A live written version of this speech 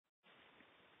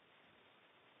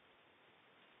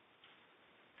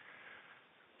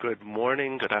Good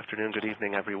morning, good afternoon, good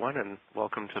evening, everyone, and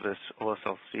welcome to this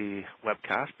OSLC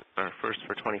webcast, our first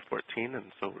for 2014.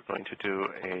 And so we're going to do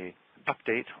an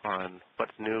update on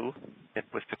what's new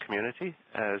with the community,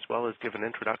 as well as give an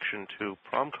introduction to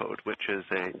PROMCODE, which is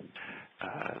a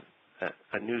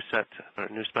new set or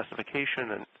new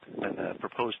specification and a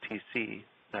proposed TC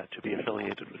to be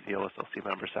affiliated with the OSLC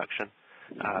member section.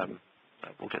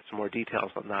 We'll get some more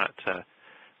details on that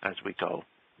as we go.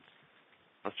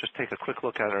 Let's just take a quick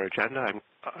look at our agenda.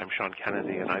 I'm Sean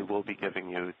Kennedy, and I will be giving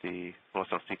you the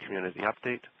OSLC Community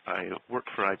Update. I work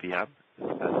for IBM as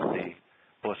the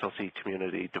OSLC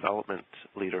Community Development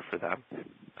Leader for them,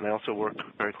 and I also work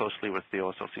very closely with the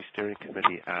OSLC Steering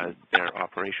Committee as their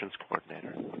Operations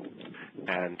Coordinator.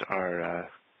 And our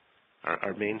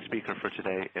main speaker for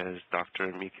today is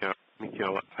Dr.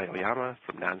 Mikio Aoyama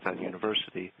from Nanzan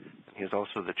University, and he is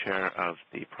also the chair of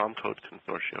the PROMCODE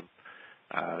Consortium,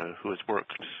 who has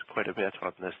worked quite a bit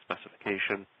on this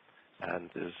specification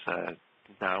and is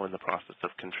now in the process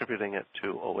of contributing it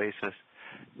to OASIS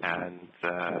and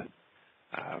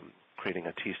creating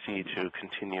a TC to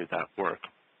continue that work.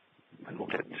 And we'll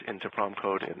get into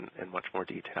PROMCODE in much more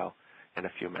detail in a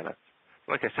few minutes.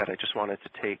 Like I said, I just wanted to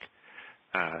take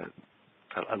a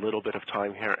little bit of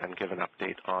time here and give an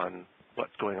update on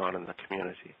what's going on in the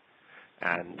community.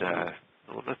 And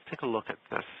let's take a look at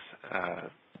this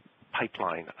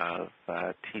pipeline of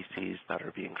TCs that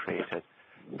are being created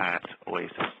at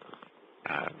OASIS.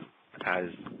 As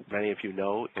many of you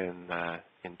know, in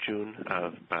June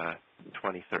of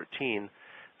 2013,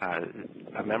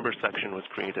 a member section was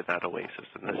created at OASIS,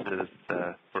 and this is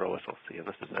for OSLC, and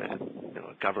this is a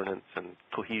governance and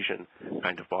cohesion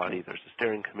kind of body. There's a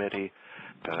steering committee.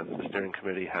 The steering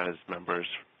committee has members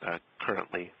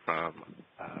currently from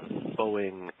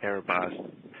Boeing, Airbus,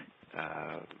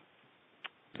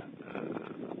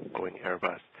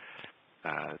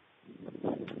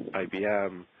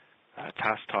 IBM,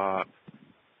 TASTOP,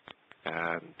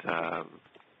 and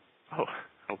how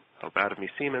bad of me,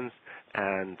 Siemens,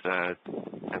 and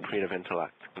Creative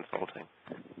Intellect Consulting.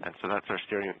 And so that's our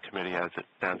steering committee as it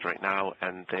stands right now,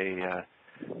 and they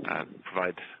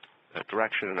provide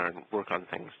direction and work on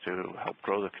things to help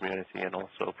grow the community and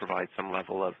also provide some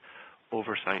level of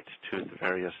oversight to the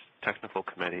various technical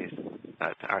committees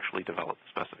that actually develop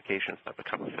the specifications that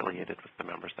become affiliated with the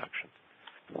member section.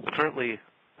 So currently,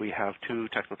 we have two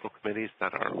technical committees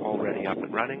that are already up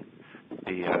and running.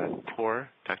 The Core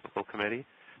Technical Committee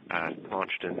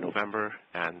launched in November,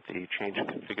 and the Change and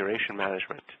Configuration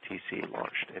Management TC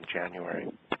launched in January.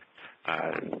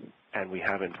 And we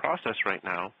have in process right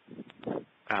now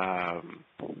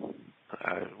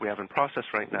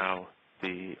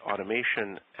the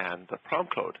automation and the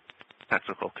PROMCODE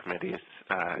technical committees,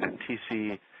 and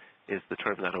TC is the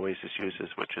term that OASIS uses,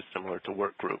 which is similar to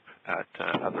work group at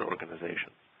other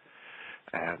organizations.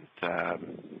 And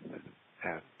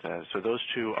so those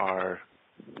two are,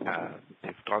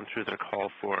 they've gone through their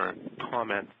call for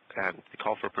comment, and the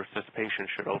call for participation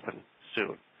should open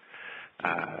soon.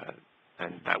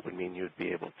 And that would mean you'd be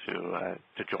able to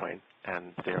join.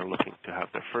 And they're looking to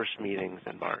have their first meetings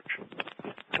in March.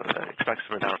 So expect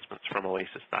some announcements from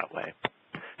OASIS that way.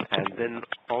 And then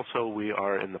also we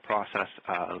are in the process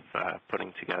of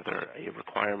putting together a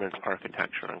requirements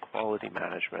architecture and quality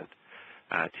management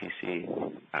TC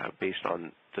based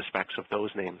on the specs of those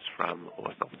names from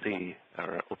OSLC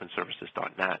or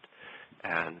openservices.net.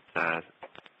 And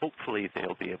hopefully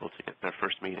they'll be able to get their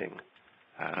first meeting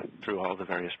through all the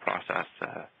various process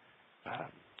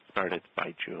started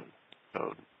by June.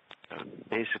 So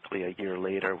basically a year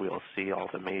later, we'll see all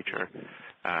the major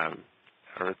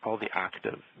or all the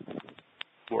active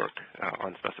work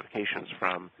on specifications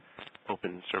from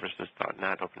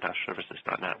openservices.net,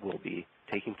 open-services.net will be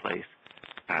taking place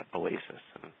at OASIS.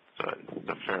 And so it's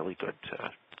a fairly good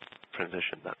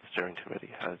transition that the steering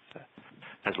committee has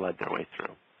led their way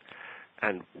through.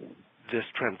 And this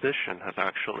transition has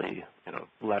actually,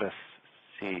 let us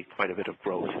see quite a bit of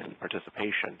growth in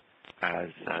participation as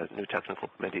new technical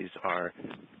committees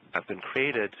have been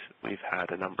created. We've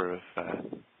had a number of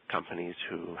companies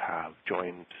who have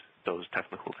joined those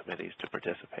technical committees to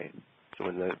participate. So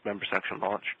when the member section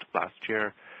launched last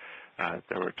year,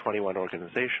 there were 21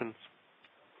 organizations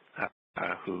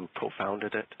who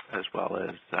co-founded it, as well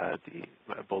as the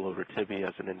Bolo Ratibi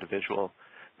as an individual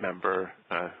member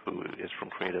who is from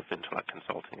Creative Intellect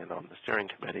Consulting and on the steering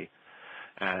committee.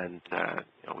 And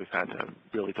we've had a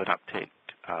really good uptake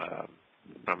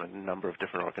from a number of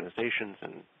different organizations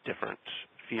in different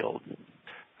fields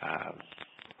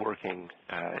working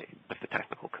with the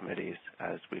technical committees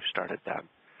as we've started them.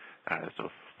 So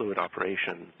fluid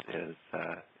operations is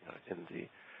in the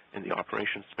in the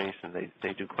operations space, and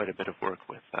they do quite a bit of work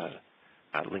with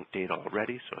linked data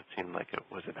already, so it seemed like it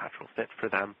was a natural fit for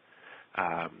them.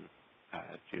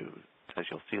 As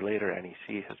you'll see later,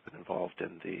 NEC has been involved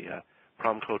in the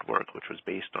PROMCODE work, which was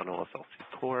based on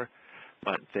OSLC core,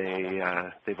 but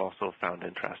they've also found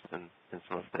interest in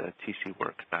some of the TC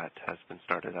work that has been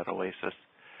started at OASIS.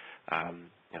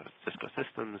 Cisco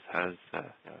Systems has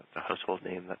a household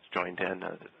name that's joined in,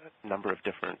 a number of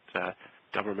different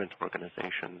government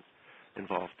organizations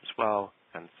involved as well,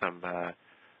 and some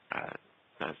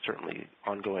certainly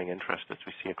ongoing interest as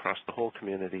we see across the whole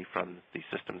community from the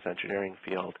systems engineering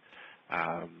field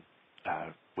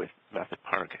with Method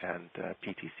Park and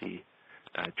PTC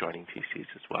joining TCs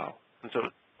as well. And so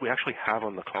we actually have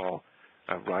on the call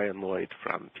Ryan Lloyd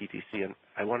from PTC, and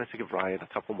I wanted to give Ryan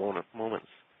a couple moments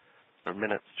or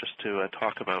minutes just to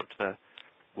talk about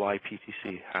why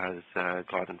PTC has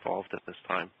got involved at this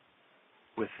time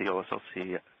with the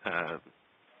OSLC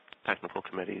technical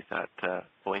committees at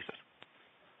OASIS.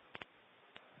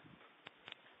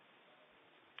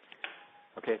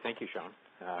 Okay, thank you, Sean.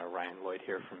 Ryan Lloyd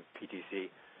here from PTC.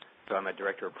 So I'm a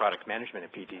Director of Product Management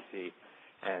at PTC,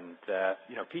 and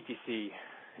PTC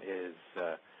is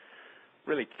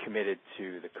really committed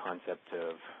to the concept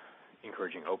of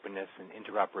encouraging openness and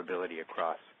interoperability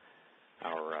across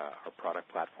our product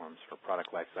platforms for product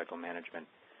lifecycle management,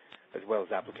 as well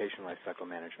as application lifecycle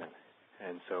management.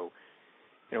 And so,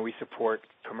 we support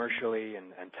commercially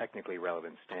and technically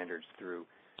relevant standards through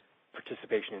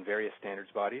participation in various standards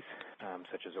bodies,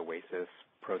 such as OASIS,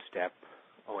 ProStep,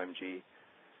 OMG.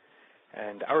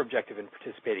 And our objective in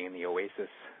participating in the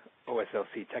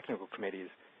OSLC technical committees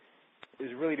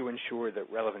is really to ensure that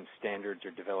relevant standards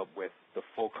are developed with the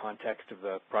full context of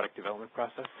the product development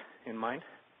process in mind.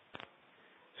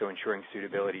 So ensuring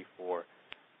suitability for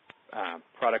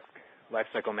product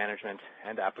lifecycle management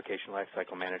and application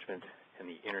lifecycle management and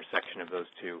the intersection of those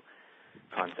two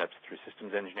concepts through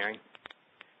systems engineering,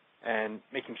 and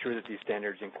making sure that these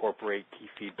standards incorporate key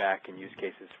feedback and use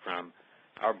cases from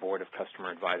our board of customer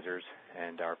advisors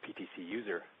and our PTC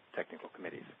user technical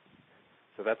committees.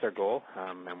 So that's our goal,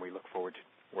 and we look forward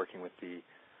to working with the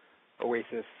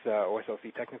OASIS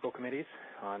OSLC technical committees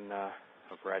on a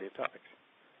variety of topics.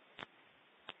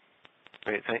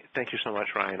 Great. Thank you so much,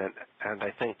 Ryan. And I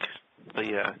think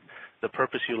the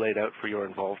purpose you laid out for your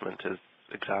involvement is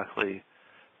exactly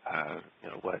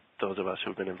what those of us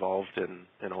who've been involved in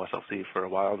OSLC for a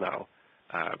while now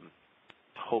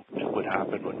hoped would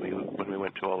happen when we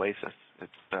went to OASIS.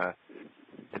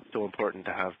 It's so important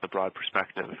to have the broad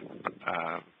perspective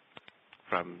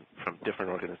from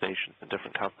different organizations and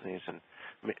different companies, and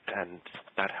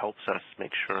that helps us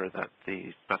make sure that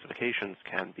the specifications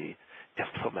can be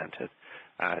implemented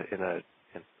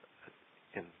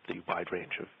in the wide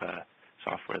range of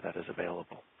software that is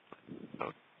available.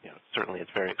 So, certainly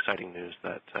it's very exciting news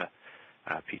that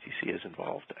PTC is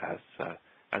involved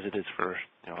as it is for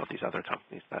all these other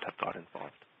companies that have got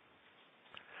involved.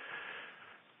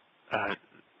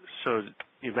 So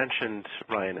you mentioned,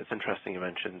 Ryan, it's interesting you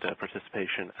mentioned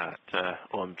participation at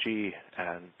OMG,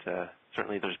 and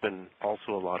certainly there's been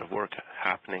also a lot of work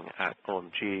happening at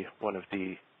OMG. One of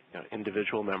the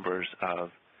individual members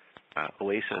of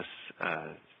OASIS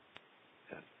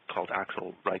called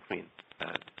Axel Reichwein.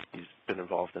 He's been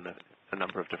involved in a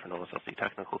number of different OSLC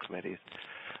technical committees,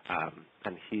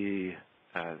 and he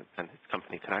and his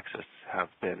company Connexus have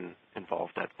been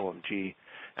involved at OMG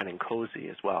and in COSI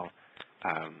as well,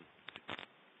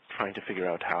 trying to figure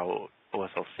out how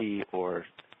OSLC, or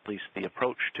at least the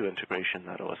approach to integration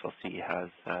that OSLC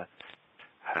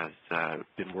has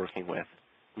been working with,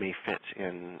 may fit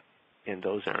in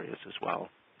those areas as well,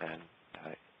 and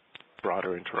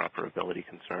broader interoperability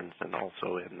concerns, and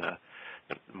also in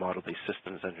model-based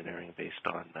systems engineering based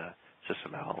on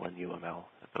SysML and UML,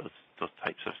 those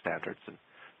types of standards. And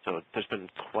so there's been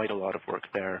quite a lot of work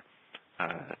there.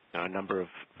 A number of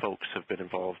folks have been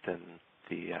involved in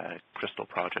the Crystal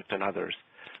project and others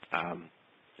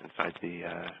inside the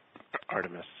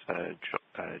Artemis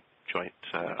joint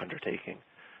undertaking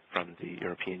from the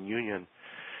European Union.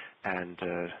 And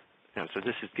so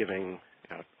this is giving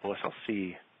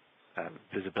OSLC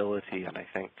visibility, and I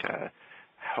think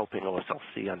helping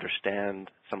OSLC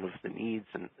understand some of the needs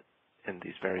in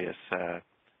these various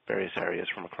areas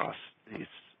from across these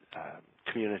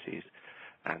communities,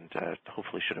 and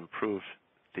hopefully should improve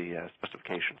the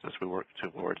specifications as we work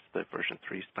towards the version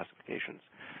 3 specifications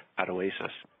at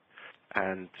OASIS.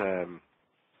 And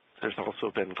there's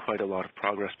also been quite a lot of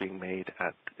progress being made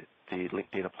at the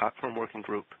Linked Data Platform Working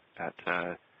Group at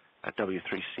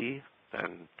W3C,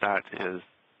 and that is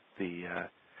the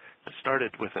It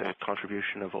started with a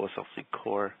contribution of OSLC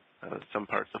Core, some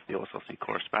parts of the OSLC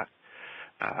Core spec,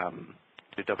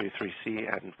 to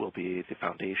W3C, and will be the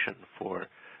foundation for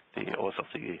the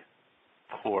OSLC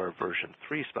Core version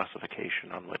 3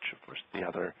 specification, on which, of course, the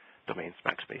other domain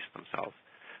specs base themselves.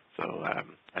 So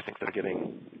I think they're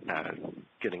getting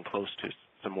close to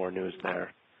some more news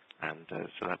there, and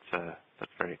so that's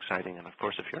very exciting. And of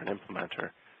course, if you're an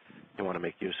implementer, you want to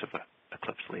make use of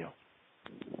Eclipse Leo.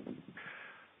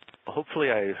 Well,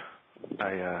 hopefully, I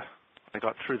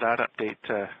got through that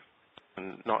update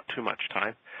in not too much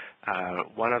time.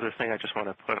 One other thing I just want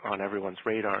to put on everyone's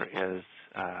radar is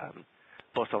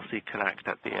OSLC Connect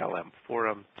at the ALM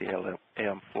Forum. The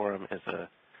ALM Forum is an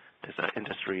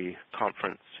industry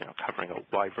conference, covering a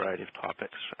wide variety of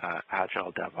topics: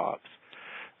 agile, DevOps,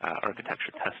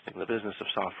 architecture testing, the business of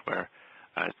software.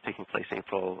 It's taking place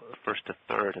April 1st to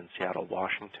 3rd in Seattle,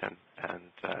 Washington,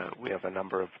 and we have a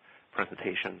number of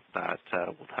presentations that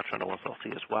will touch on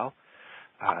OSLC as well.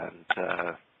 And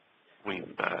the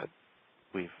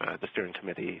steering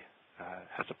committee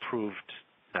has approved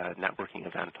a networking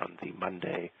event on the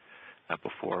Monday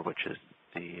before, which is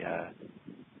the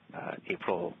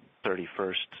April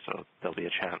 31st. So there'll be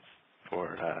a chance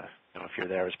for if you're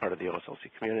there as part of the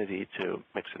OSLC community to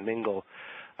mix and mingle,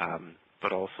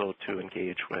 but also to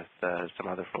engage with some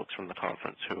other folks from the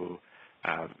conference who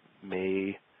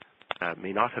may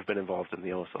not have been involved in the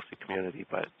OSLC community,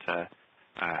 but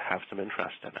have some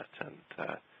interest in it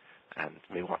and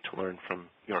may want to learn from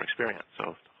your experience.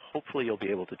 So hopefully you'll be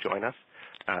able to join us.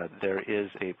 There is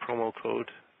a promo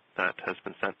code that has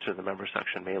been sent to the member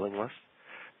section mailing list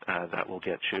that will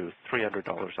get you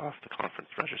 $300 off the conference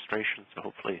registration. So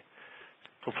hopefully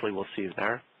we'll see you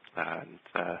there, and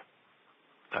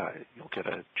you'll get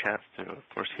a chance to, of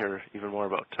course, hear even more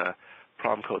about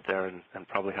PROMCODE there, and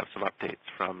probably have some updates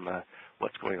from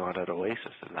what's going on at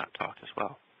OASIS in that talk as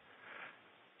well.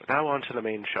 But now on to the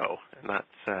main show, and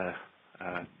that's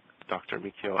Dr.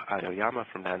 Mikio Aoyama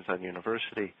from Nanzan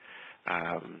University.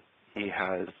 He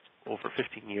has over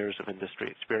 15 years of industry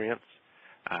experience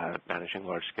managing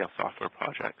large-scale software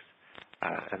projects,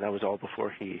 and that was all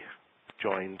before he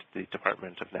joined the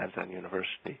Department of Nanzan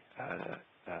University,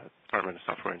 Department of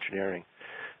Software Engineering,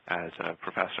 as a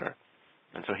professor.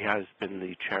 And so he has been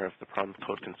the chair of the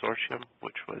PROMCODE consortium,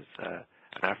 which was an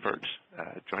effort,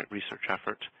 joint research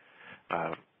effort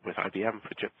with IBM,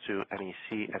 Fujitsu,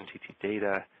 NEC, NTT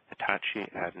Data, Hitachi,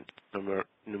 and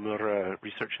Nomura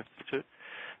Research Institute.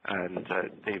 And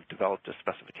they've developed a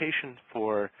specification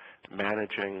for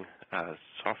managing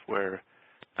software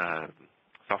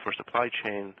supply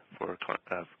chain for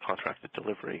contracted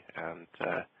delivery, and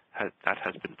that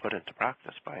has been put into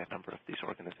practice by a number of these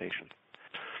organizations.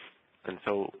 And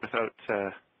so,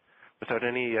 without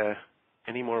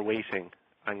any more waiting,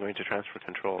 I'm going to transfer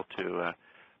control to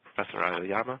Professor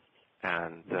Aoyama,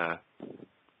 and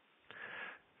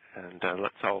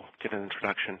let's all get an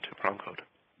introduction to PROMCODE.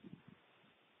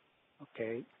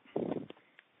 Okay.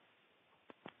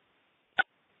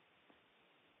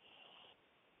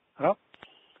 Hello?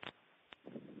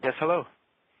 Yes, hello.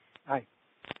 Hi.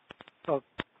 So,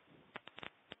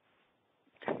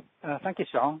 thank you,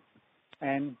 Sean,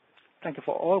 and thank you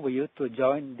for all of you to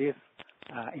join this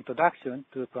introduction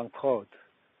to PROMCODE.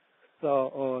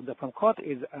 So the PROMCODE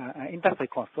is an industry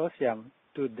consortium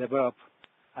to develop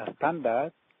a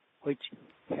standard which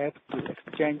helps to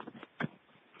exchange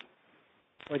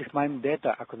or examine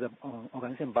data across the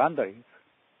organization boundaries.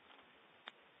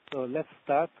 So let's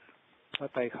start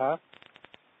what I have.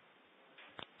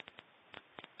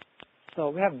 So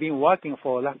we have been working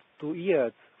for the last 2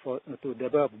 years to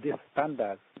develop this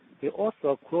standard. We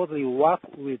also closely work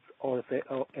with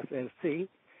OSLC,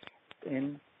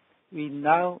 and we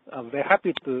now are very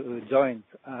happy to join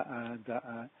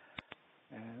the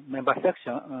member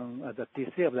section, the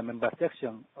TC of the member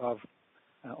section of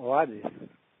OASIS.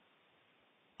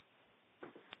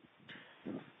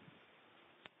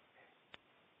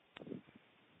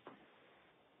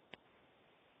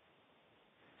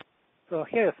 So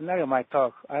here is a scenario of my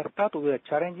talk. I start with the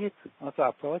challenges, also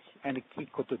approach, and key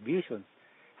contributions,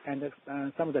 and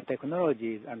some of the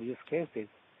technologies and use cases.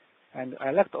 And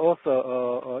I'd like to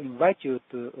also invite you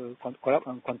to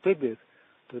contribute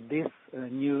to this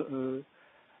new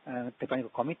technical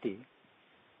committee.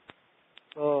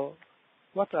 So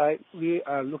what we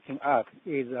are looking at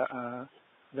is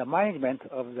the management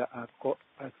of the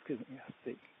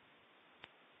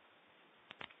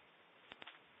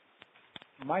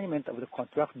management of the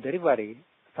contract delivery.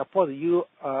 Suppose you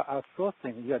are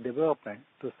outsourcing your development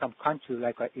to some country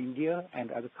like India and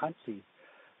other countries.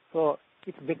 So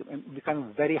it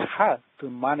becomes very hard to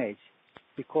manage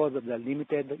because of the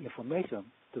limited information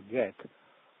to get.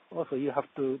 Also, you have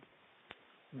to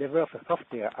develop a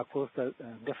software across the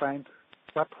different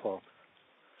platforms.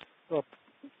 So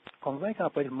conventional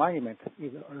project management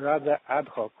is rather ad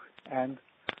hoc, and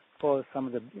for some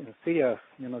of the serious,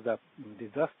 the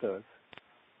disasters,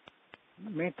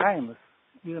 many times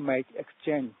you may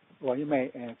exchange or you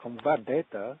may convert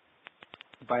data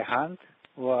by hand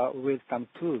or with some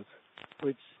tools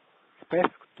which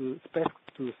specific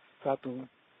to certain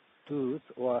tools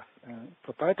or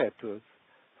proprietary tools.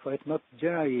 So it's not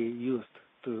generally used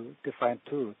to define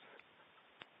tools.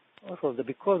 Also,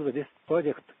 because of this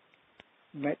project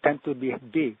may tend to be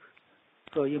big,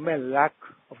 so you may lack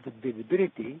of the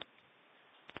visibility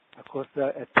across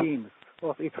the teams.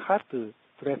 So it's hard to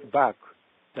trace back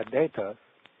the data,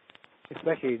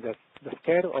 especially the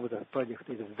scale of the project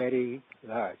is very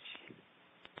large.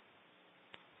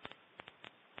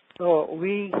 So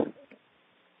we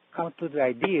come to the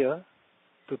idea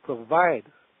to provide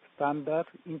standard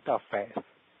interface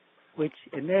which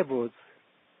enables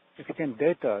exchange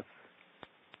data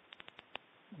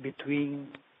between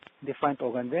different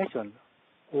organizations,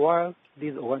 while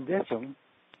these organizations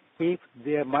keep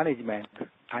their management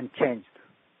unchanged.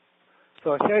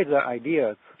 So here is the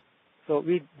ideas. So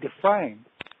we define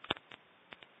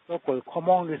so-called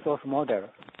common resource model,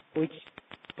 which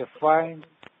define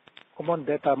common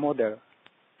data model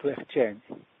to exchange.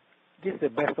 This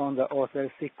is based on the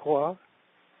OSLC core,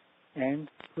 and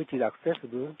which is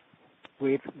accessible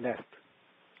with REST.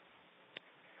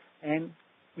 And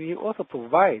we also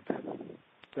provide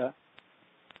the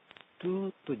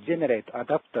tool to generate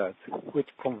adapters which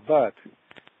convert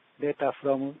data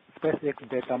from specific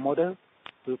data model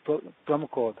to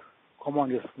PROMCODE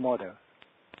common use model.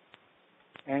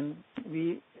 And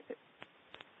we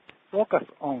focus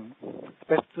on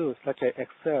special tools such as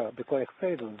Excel, because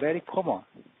Excel is very common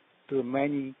to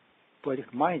many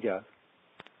project managers.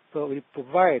 So we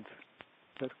provide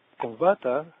the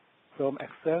converter from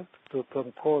Excel to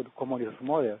PROMCODE common use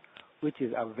model, which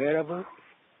is available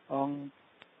on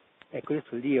Eclipse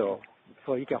Leo.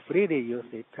 So you can freely use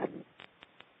it.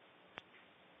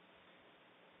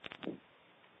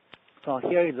 So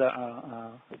here is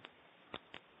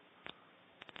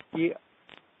the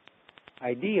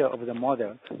idea of the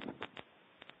model.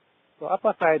 So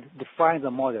upper side defines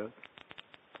the model.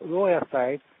 Lower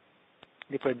side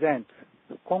represents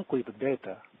concrete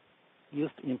data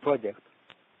used in projects.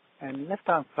 And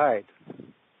left-hand side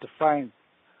defines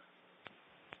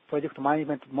project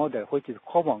management model, which is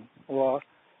common or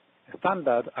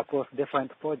standard across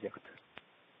different projects.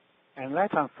 And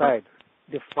right-hand side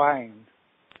defines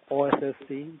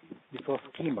OSLC resource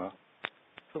schema,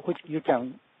 so which you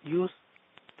can use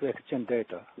to exchange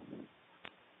data.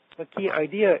 The key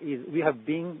idea is we have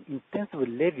been intensively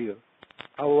review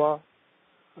our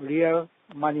real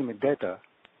management data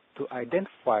to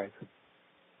identify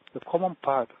the common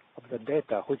part of the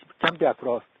data which can be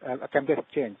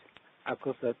exchanged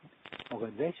across the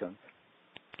organizations.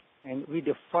 And we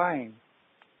define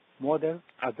model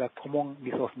as a common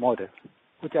resource model,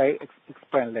 which I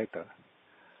explain later.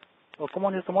 So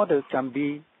common resource model can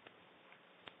be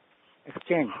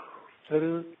exchanged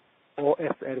through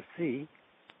OSLC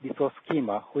resource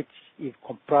schema, which is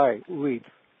comply with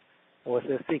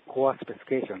OSLC core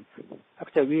specifications.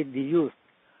 Actually, we reuse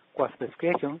core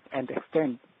specifications and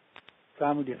extend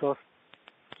some resource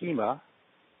schema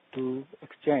to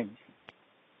exchange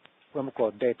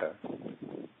PROMCODE data.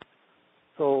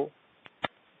 So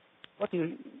what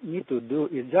you need to do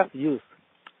is just use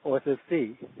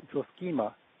OSLC resource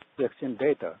schema to exchange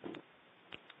data.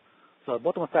 So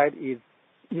bottom side is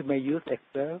you may use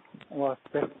Excel or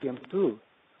SpecPM tool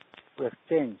to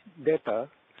exchange data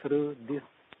through this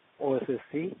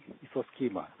OSLC resource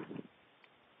schema.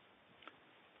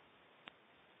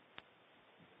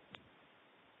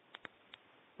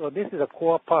 So this is a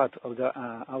core part of the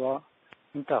our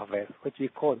interface, which we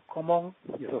call common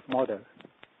resource model.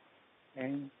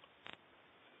 And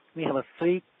we have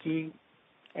three key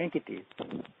entities.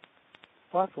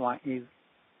 First one is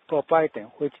proprietary,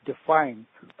 which defines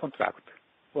contract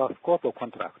or scope of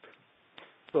contract.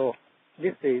 So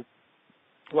this is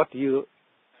what you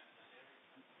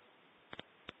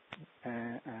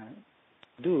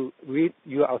do with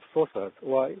your outsourcers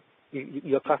or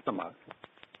your customers.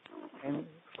 And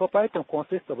scope item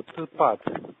consists of two parts.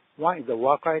 One is the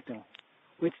work item,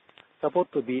 which is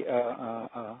supposed to be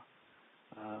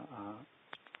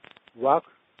work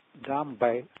done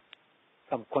by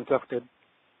some contracted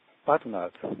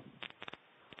partners.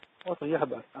 Also, you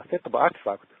have a set of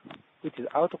artifacts, which is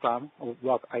outcome of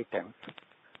work items.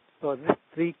 So these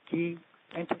three key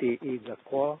entity is the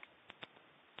core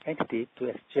entity to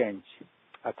exchange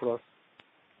across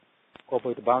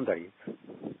corporate boundaries.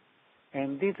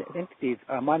 And these entities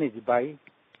are managed by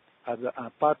as a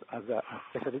part as a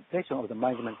specialization of the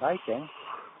management item,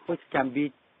 which can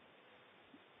be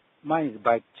managed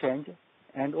by change,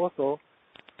 and also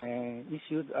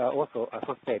issues are also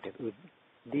associated with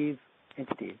these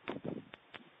entities.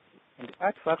 And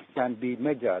artifacts can be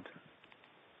measured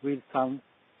with some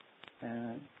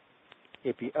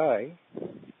API,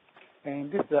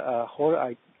 and this is a whole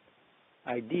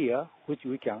idea which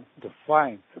we can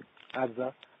define as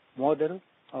a model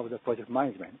of the project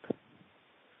management.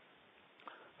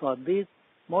 So these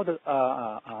models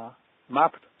are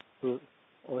mapped to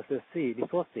OSLC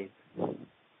resources.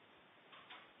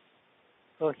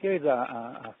 So here is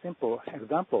a simple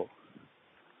example.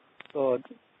 So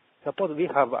suppose we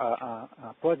have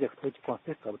a project which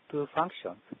consists of two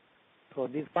functions. So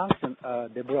these functions are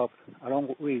developed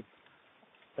along with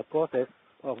the process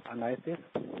of analysis,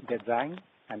 design,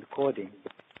 and coding.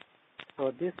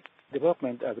 So this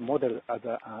development as modeled as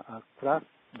a class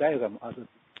diagram as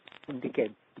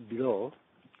indicated below.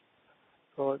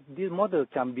 So this model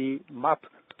can be mapped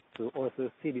to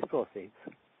OSLC resources.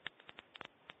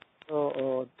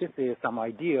 So this is some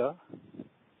idea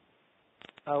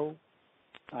how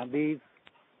these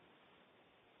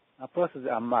processes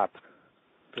are mapped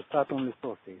to certain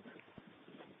resources.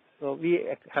 So we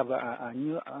have a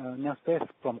new namespace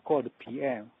PROMCODE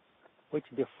PM, which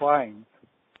defines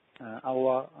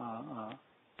our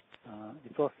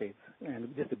resources,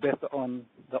 and this is based on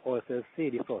the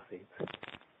OSLC resources.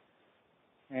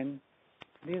 And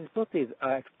these resources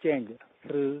are exchanged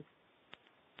through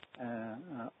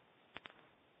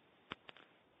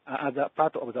as a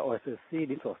part of the OSLC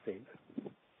resources.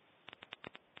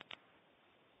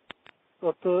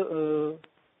 So to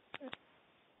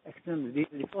extend these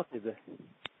resources,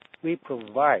 we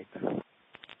provide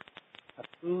a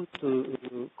tool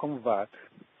to convert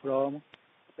from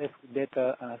specific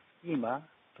data schema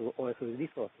to OSLC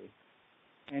resources.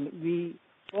 And we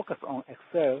focus on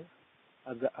Excel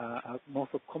as a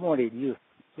most commonly used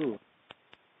tool.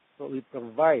 So we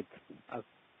provide a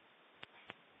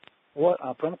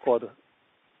PROMCODE,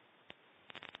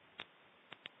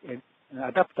 an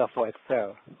adapter for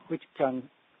Excel, which can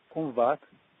convert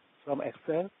from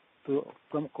Excel to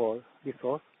PROMCODE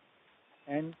resource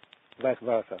and vice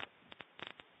versa.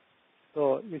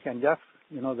 So you can just,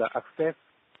 access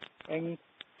any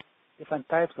different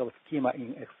types of schema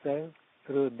in Excel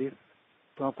through this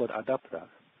PROMCODE adapter.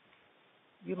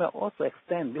 You may also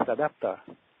extend this adapter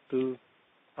to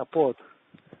support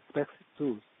specific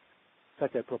tools,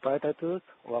 such as proprietary tools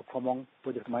or common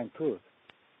project management tools.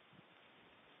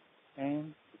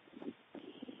 And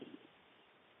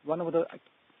one of the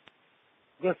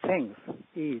good things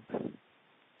is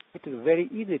it is very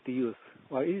easy to use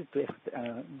or easy to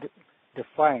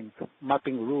define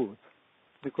mapping rules,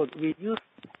 because we use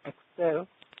Excel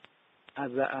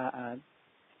as a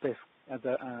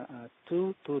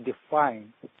tool to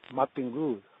define mapping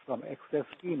rules from Excel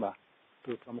schema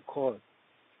to PROMCODE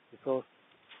resource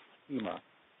schema.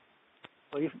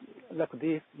 So if like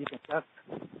this, you can just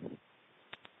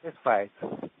specify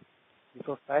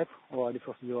resource type or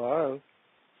resource URL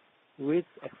with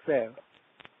Excel.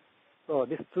 So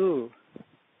this tool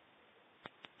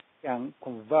can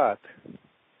convert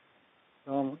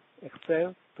from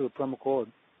Excel to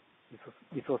PROMCODE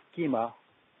resource schema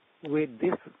with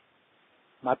this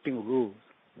mapping rules.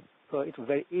 So it's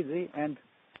very easy, and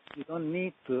you don't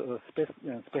need to special,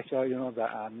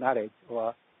 the knowledge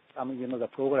or some, the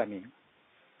programming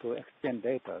to exchange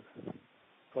data.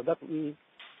 So that we,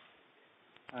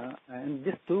 and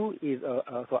this tool is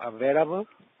also available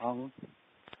on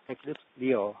Eclipse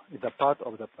Leo. It's a part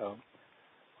of the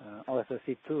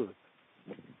OSLC tools.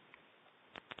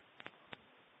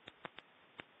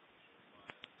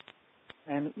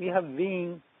 And we have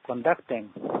been conducting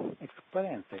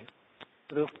experiences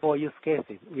through 4 use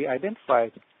cases. We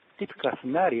identified typical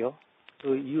scenario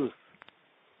to use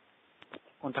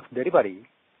contract delivery.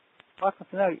 First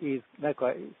scenario is like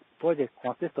a project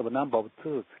consists of a number of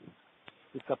tools.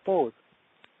 We suppose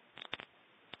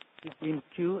team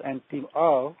Q and team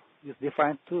R use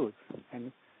different tools,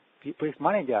 and the project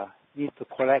manager needs to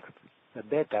collect the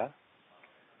data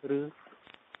through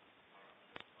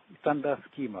standard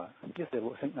schema. This is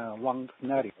one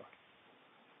scenario.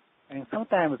 And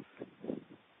sometimes,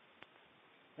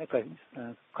 like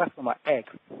customer X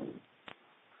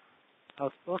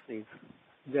outsources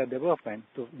their development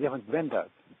to different vendors.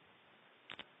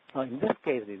 Now, in this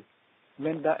case,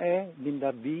 vendor A,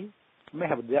 vendor B may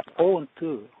have their own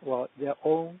tool or their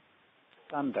own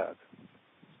standard.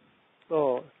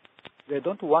 So they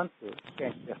don't want to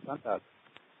change their standards.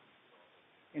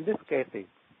 In this case,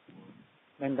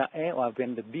 vendor A or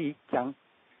vendor B can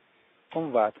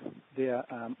convert their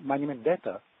management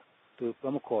data to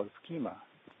PROMCODE schema.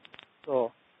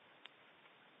 So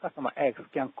customer X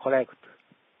can collect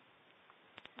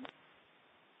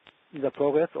the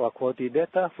progress or quality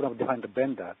data from different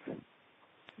vendors.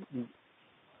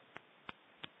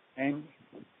 And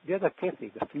the other case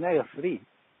is scenario 3.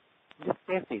 In this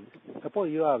case,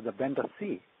 suppose you are the vendor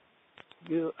C.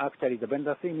 You actually, the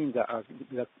vendor C means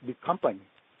the big company.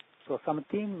 So some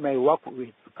team may work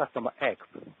with customer X,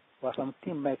 or some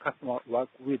team may work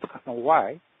with customer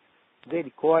Y. They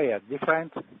require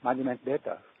different management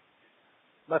data.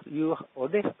 But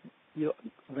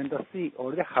vendor C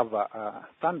already have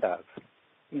standards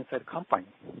inside company.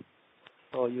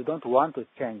 So you don't want to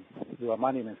change your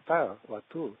management style or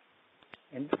tool.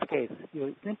 In this case,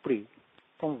 you simply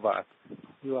convert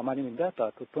your management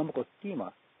data to PROMCODE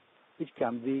schema, which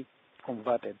can be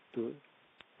converted to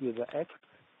user X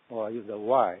or user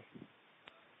Y.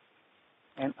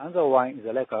 And another one is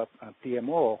like a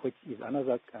PMO, which is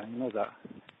another the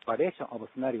variation of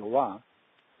scenario 1,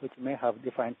 which may have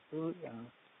different tools.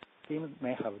 Teams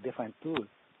may have different tools.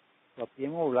 So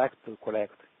PMO would like to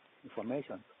collect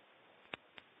information.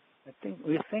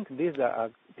 We think these are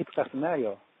a typical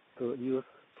scenario to use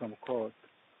PROMCODE,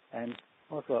 and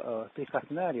also a typical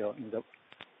scenario in the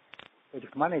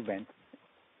project management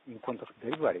in contract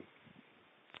delivery.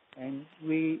 And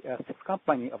we, as a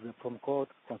company of the PROMCODE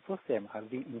consortium, have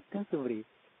been intensively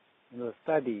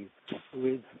studied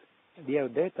with real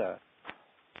data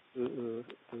to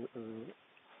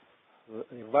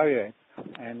evaluate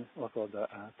and also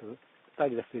to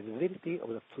study the feasibility of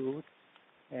the tools.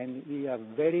 And we are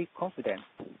very confident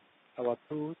our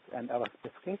tools and our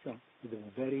specification is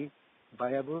very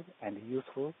viable and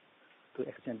useful to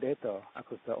exchange data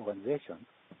across the organization.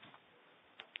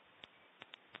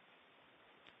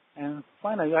 And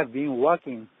finally, we have been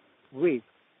working with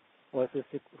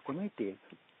OSLC communities.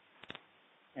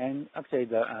 And actually,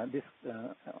 this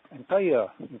entire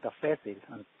interfaces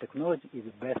and technology is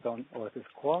based on OSLC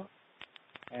core.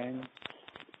 And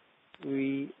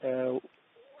we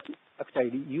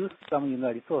actually use some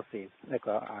resources like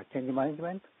change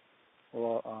management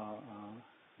or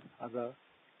other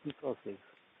resources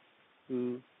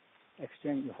to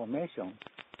exchange information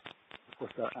for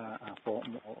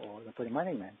the project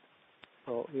management.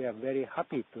 So we are very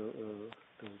happy to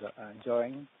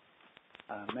join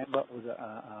member of the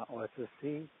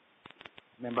OSLC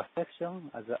member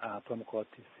section as a PROMCODE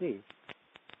TC.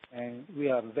 And we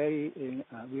are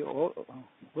we all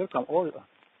welcome all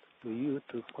to you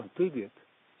to contribute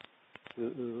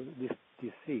to this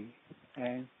TC.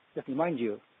 And just remind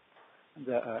you,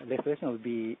 the registration will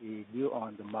be due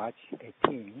on the March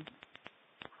 18.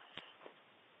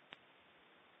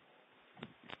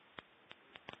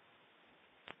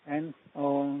 And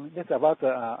that's about the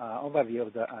overview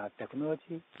of the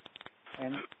technology.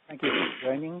 And thank you for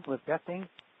joining with testing.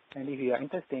 And if you are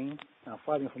interested,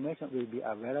 further information will be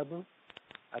available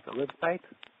at the website.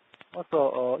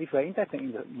 Also, if you are interested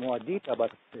in more detail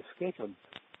about specifications,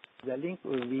 the link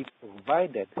will be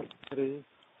provided through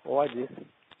OASIS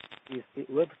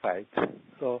website.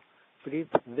 So please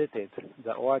visit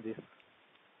the OASIS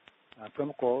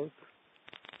PROMCODE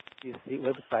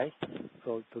website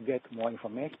so to get more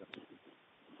information.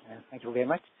 And thank you very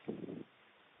much.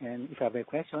 And if you have a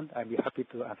question, I'll be happy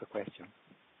to answer questions.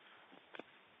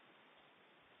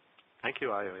 Thank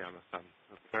you, Aoyama-san.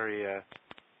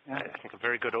 I think a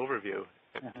very good overview.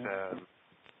 It's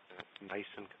nice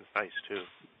and concise, too.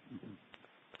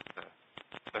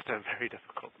 That's a very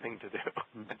difficult thing to do.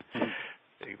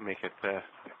 You make it,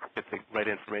 get the right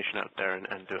information out there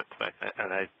and do it quick.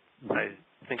 And I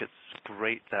think it's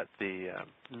great that the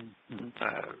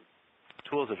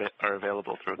tools are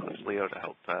available through Eclipse Leo to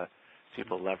help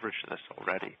people leverage this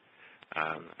already.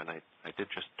 And I did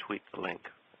just tweet the link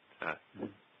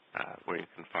where you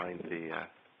can find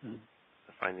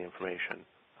the information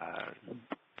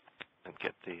and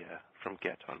get from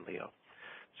Get on Leo.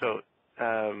 So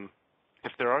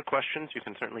if there are questions, you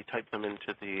can certainly type them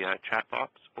into the chat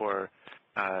box or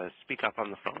speak up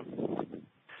on the phone.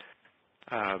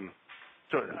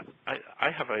 So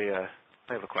I have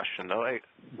a question though,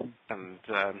 and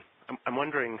I'm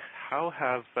wondering how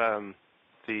have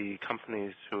the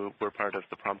companies who were part of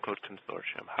the PROMCODE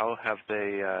consortium, how have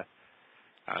they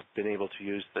been able to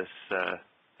use this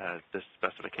this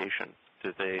specification?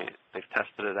 They've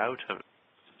tested it out?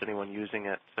 Is anyone using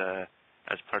it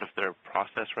as part of their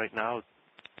process right now?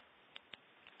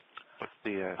 What's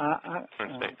the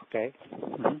current state? Okay.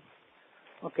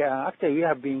 Okay, actually, we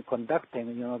have been conducting,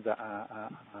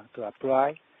 to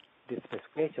apply this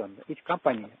specification. Each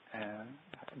company,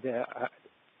 their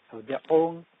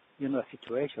own,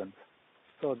 situations.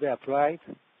 So they applied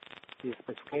these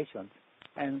specifications,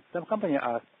 and some companies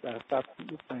are start,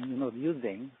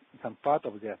 using some part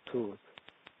of their tools.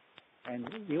 And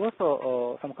we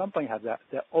also, some companies have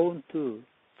their own tool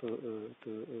to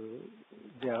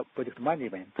their project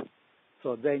management.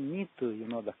 So they need to,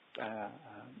 to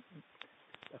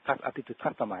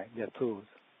customize their tools.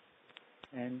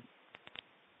 And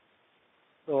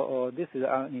so this is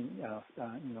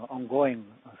ongoing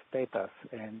status,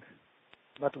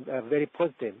 but very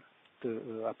positive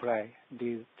to apply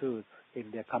these tools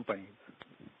in their companies.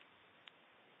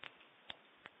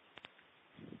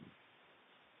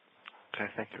 Okay,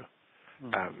 thank you.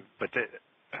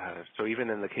 So even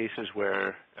in the cases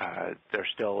where they're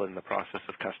still in the process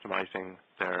of customizing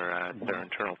their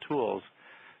internal tools,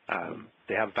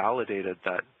 they have validated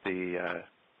that the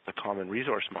common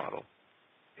resource model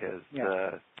is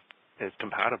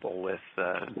compatible with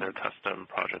their custom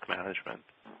project management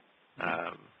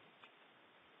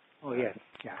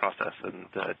process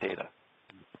and data.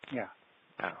 Yeah.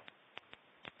 Yeah.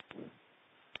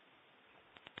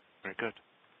 Very good.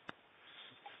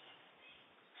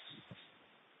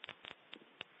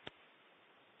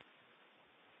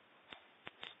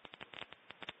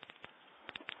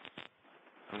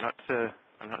 I'm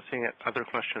not seeing other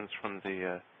questions from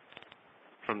the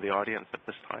audience at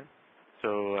this time.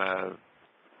 So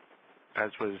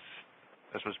as was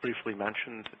briefly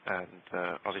mentioned, and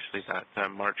obviously that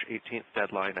March 18th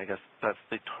deadline, I guess that's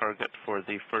the target for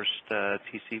the first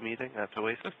TC meeting at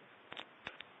OASIS.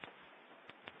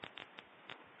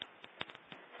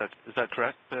 Is that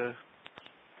correct, Professor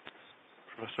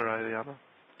Ayama?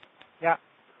 Yeah.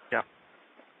 Yeah.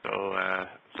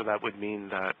 So that would mean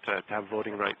that to have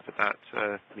voting rights at that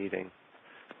meeting,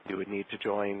 you would need to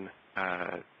join,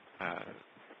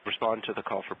 respond to the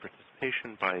call for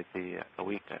participation by the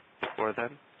week before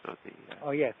then, so the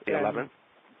 11th.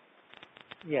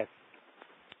 Yes.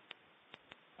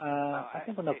 I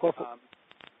think on the call for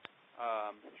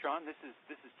Sean, this is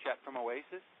Chet from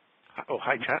OASIS. Oh,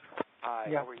 hi, Chet. Hi.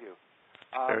 Yeah. How are you?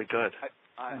 Very good.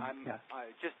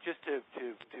 Just to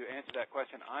answer that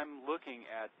question, I'm looking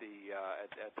at the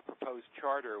proposed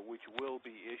charter, which will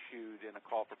be issued in a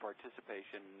call for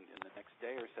participation in the next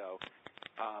day or so.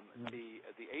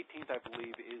 The 18th, I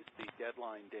believe, is the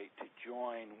deadline date to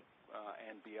join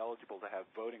and be eligible to have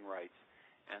voting rights,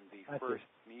 and the first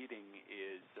meeting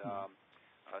is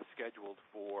scheduled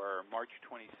for March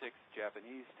 26th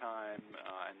Japanese time,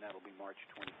 and that'll be March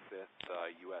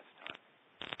 25th U.S. time.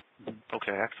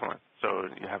 Okay, excellent. So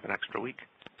you have an extra week.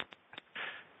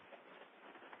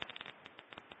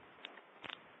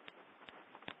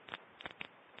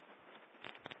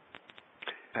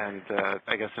 And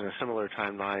I guess in a similar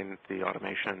timeline, the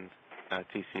automation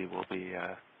TC will be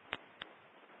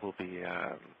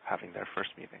having their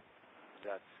first meeting.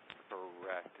 That's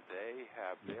correct. They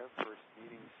have their first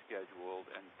meeting scheduled,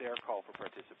 and their call for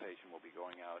participation will be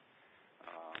going out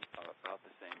about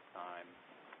the same time.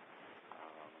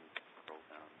 Scroll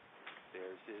down.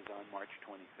 Theirs is on March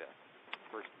 25th,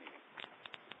 first meeting.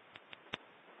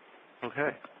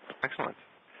 Okay, excellent.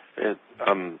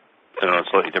 On a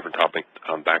slightly different topic,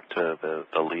 back to the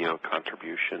LEO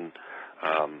contribution.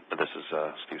 This is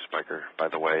Steve Spiker, by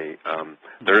the way.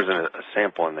 There is a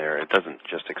sample in there. It doesn't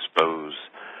just expose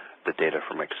the data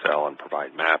from Excel and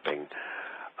provide mapping,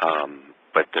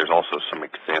 but there's also some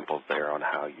examples there on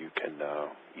how you can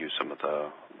use some of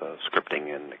the scripting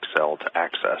in Excel to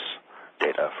access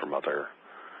data from other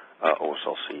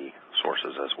OSLC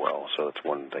sources as well. So it's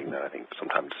one thing that I think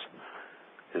sometimes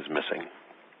is missing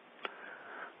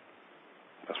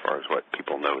as far as what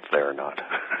people know it's there or not.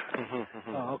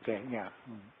 Oh, okay, yeah.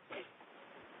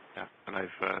 Yeah, and I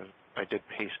did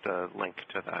paste a link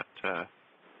to that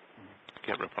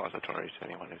Git repository to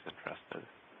anyone who's interested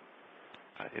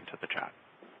into the chat.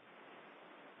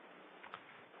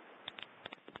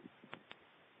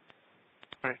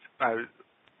 All right.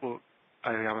 Well,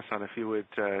 Ayama-san, if you would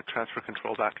transfer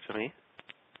control back to me.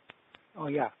 Oh,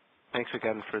 yeah. Thanks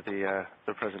again for the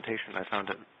presentation. I found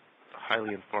it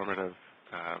highly informative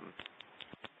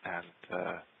and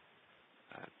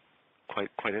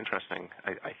quite interesting.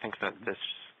 I think that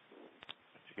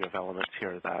you have elements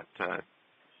here that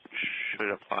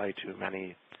should apply to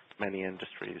many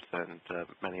industries and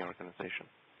many organizations.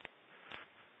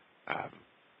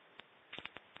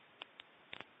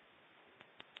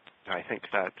 I think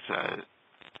that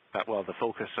while the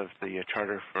focus of the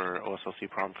charter for OSLC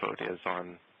PROMCODE is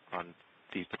on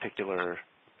the particular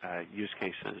use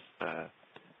cases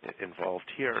involved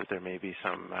here. There may be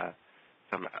some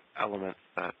elements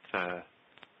that,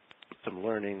 some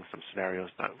learning, some scenarios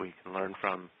that we can learn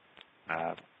from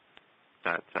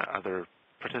that other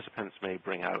participants may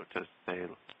bring out as they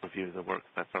review the work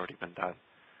that's already been done.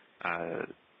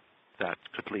 That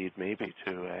could lead maybe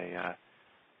to a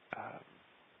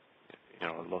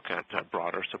look at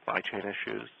broader supply chain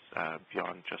issues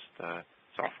beyond just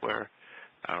software,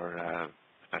 or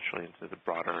potentially into the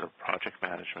broader project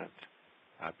management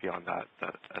beyond that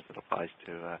as it applies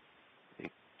to the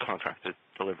contracted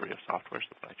delivery of software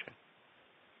supply chain.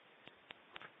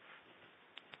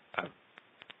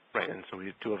 Right, and so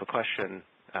we do have a question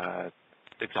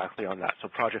exactly on that. So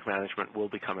project management will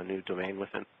become a new domain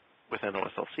within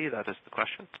OSLC. That is the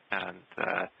question, and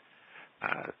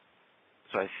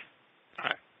so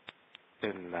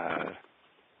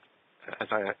as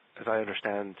I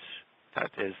understand,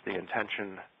 that is the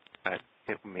intention. That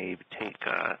it may take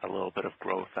a little bit of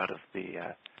growth out of the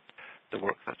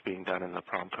work that's being done in the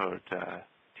PROMCODE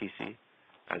TC,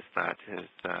 as that is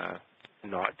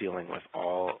not dealing with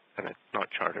all, and it's not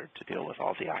chartered to deal with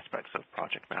all the aspects of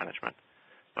project management,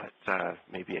 but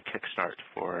maybe a kickstart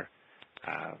for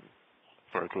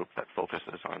a group that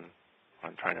focuses on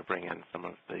trying to bring in some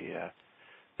of the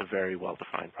very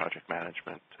well-defined project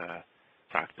management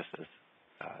practices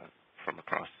from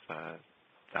across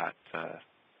that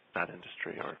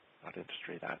industry, or not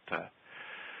industry,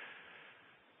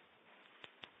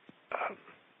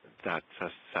 that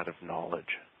set of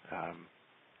knowledge.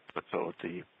 But so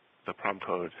the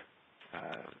PROMCODE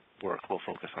work will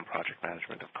focus on project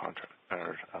management of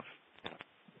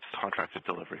contracted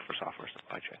delivery for software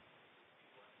supply chain.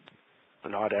 So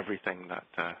not everything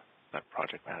that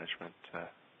project management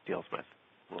deals with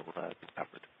will be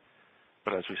covered.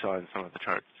 But as we saw in some of the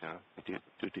charts, we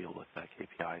do deal with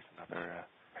KPIs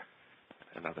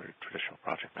and other traditional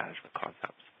project management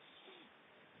concepts.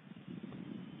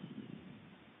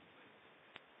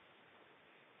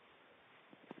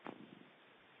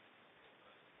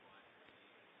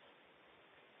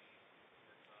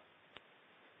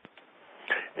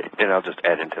 And I'll just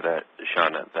add into that,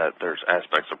 Sean, that there's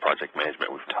aspects of project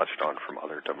management we've touched on from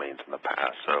other domains in the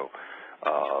past. So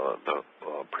the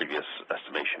previous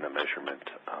estimation and measurement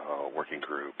working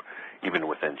group, even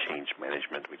within change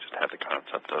management, we just had the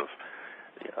concept of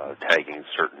tagging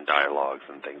certain dialogues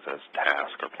and things as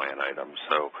task or plan items.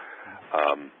 So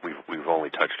we've only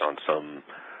touched on some,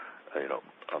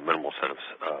 a minimal set of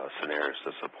scenarios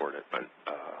to support it. But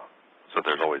so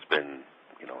there's always been,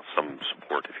 some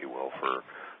support, if you will, for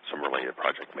some related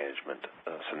project management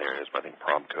scenarios. But I think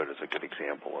PROMCODE is a good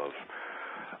example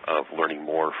of learning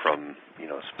more from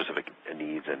specific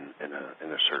needs in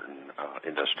a certain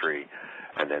industry,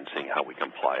 and then seeing how we can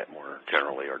apply it more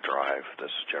generally or drive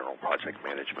this general project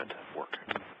management work.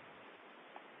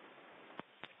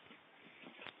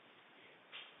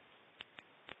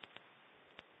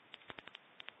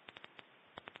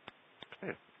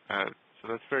 Okay, so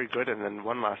that's very good. And then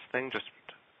one last thing, just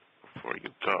before you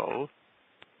go.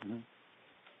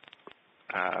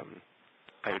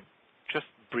 I just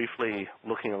briefly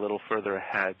looking a little further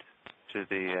ahead to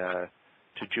the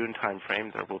to June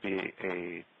timeframe, there will be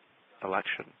a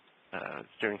election.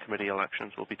 Steering committee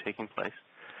elections will be taking place,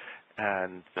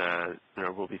 and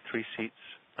there will be 3 seats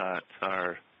that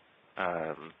are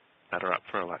up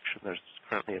for election. There's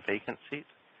currently a vacant seat.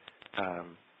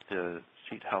 The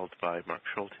seat held by Mark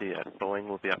Schulte at Boeing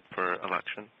will be up for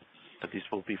election. These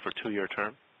will be for 2-year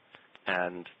terms,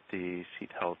 and the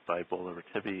seat held by Bola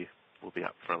Ratibi will be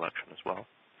up for election as well.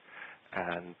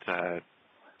 And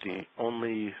the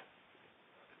only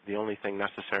thing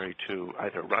necessary to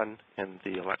either run in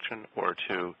the election or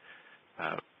to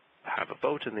have a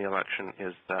vote in the election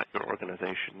is that your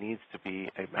organization needs to be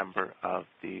a member of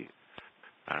the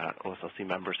OSLC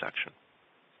member section.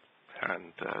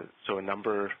 And so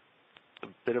a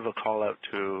bit of a call out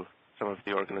to some of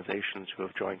the organizations who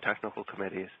have joined technical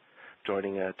committees.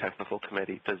 Joining a technical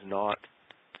committee does not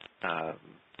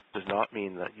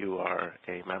mean that you are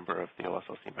a member of the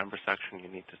OSLC member section. You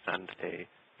need to send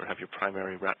or have your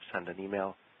primary rep send an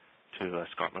email to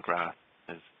Scott McGrath,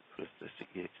 who is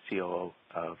the COO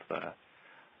of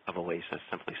OASIS,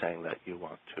 simply saying that you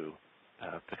want to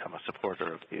become a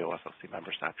supporter of the OSLC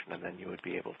member section, and then you would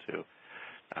be able to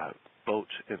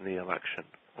vote in the election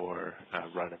or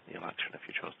run in the election if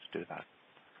you chose to do that.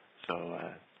 So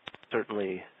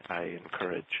certainly I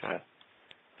encourage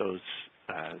those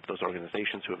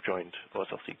organizations who have joined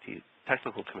OSLC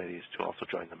technical committees to also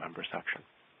join the member section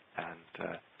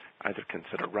and either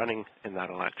consider running in that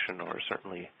election or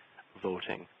certainly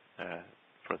voting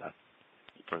for the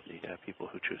people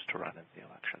who choose to run in the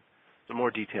election. the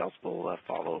more details will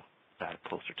follow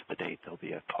closer to the date. There'll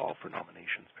be a call for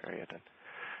nominations period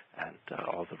and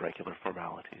all the regular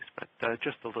formalities, but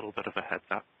just a little bit of a heads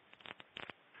up.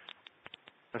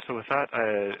 And so with that,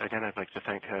 again, I'd like to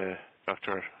thank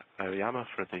Dr. Aoyama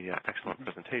for the excellent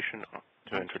presentation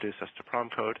to introduce us to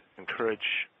PROMCODE, encourage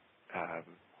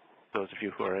those of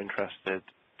you who are interested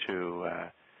to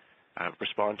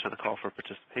respond to the call for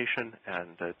participation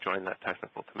and join that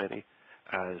technical committee.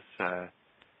 As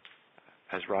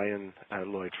Ryan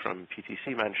Lloyd from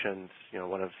PTC mentioned,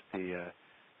 one of the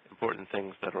important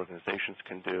things that organizations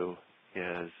can do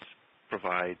is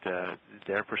provide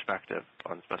their perspective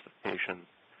on specifications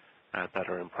that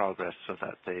are in progress so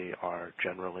that they are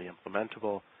generally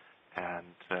implementable and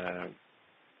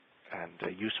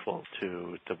useful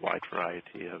to the wide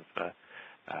variety of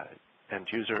end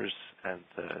users and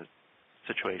the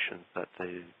situations that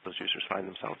those users find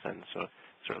themselves in. So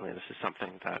certainly this is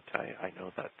something that I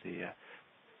know that the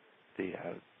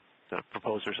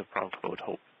proposers of PROMCODE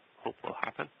hope will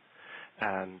happen.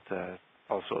 And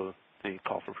also the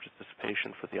call for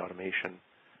participation for the automation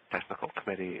technical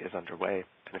committee is underway.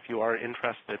 And if you are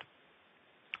interested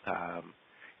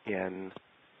in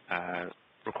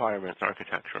requirements,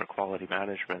 architecture, or quality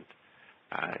management,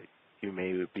 you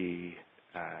may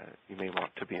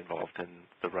want to be involved in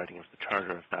the writing of the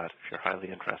charter of that. If you're highly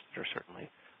interested, or certainly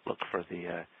look for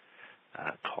the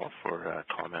call for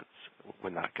comments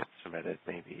when that gets submitted,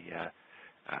 maybe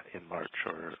in March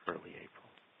or early April.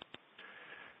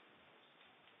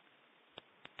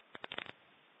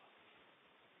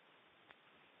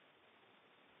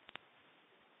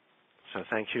 So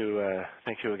thank you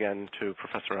again to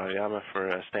Professor Aoyama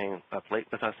for staying up late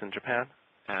with us in Japan,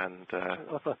 and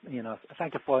also,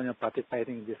 thank you for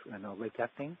participating in this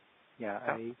webcasting. Yeah,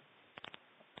 I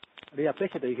really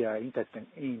appreciate if you are interested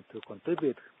in to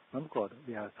contribute PROMCODE.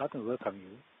 We are certainly welcome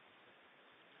you.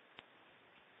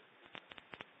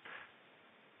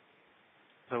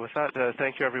 So with that,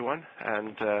 thank you everyone,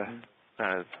 and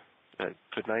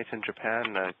good night in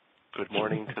Japan. Good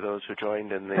morning to those who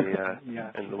joined in the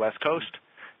in the West Coast,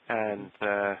 and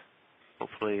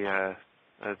hopefully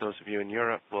those of you in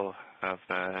Europe will have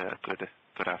a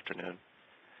good afternoon,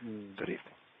 good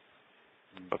evening.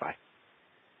 Bye bye.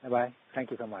 Bye bye.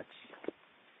 Thank you so much.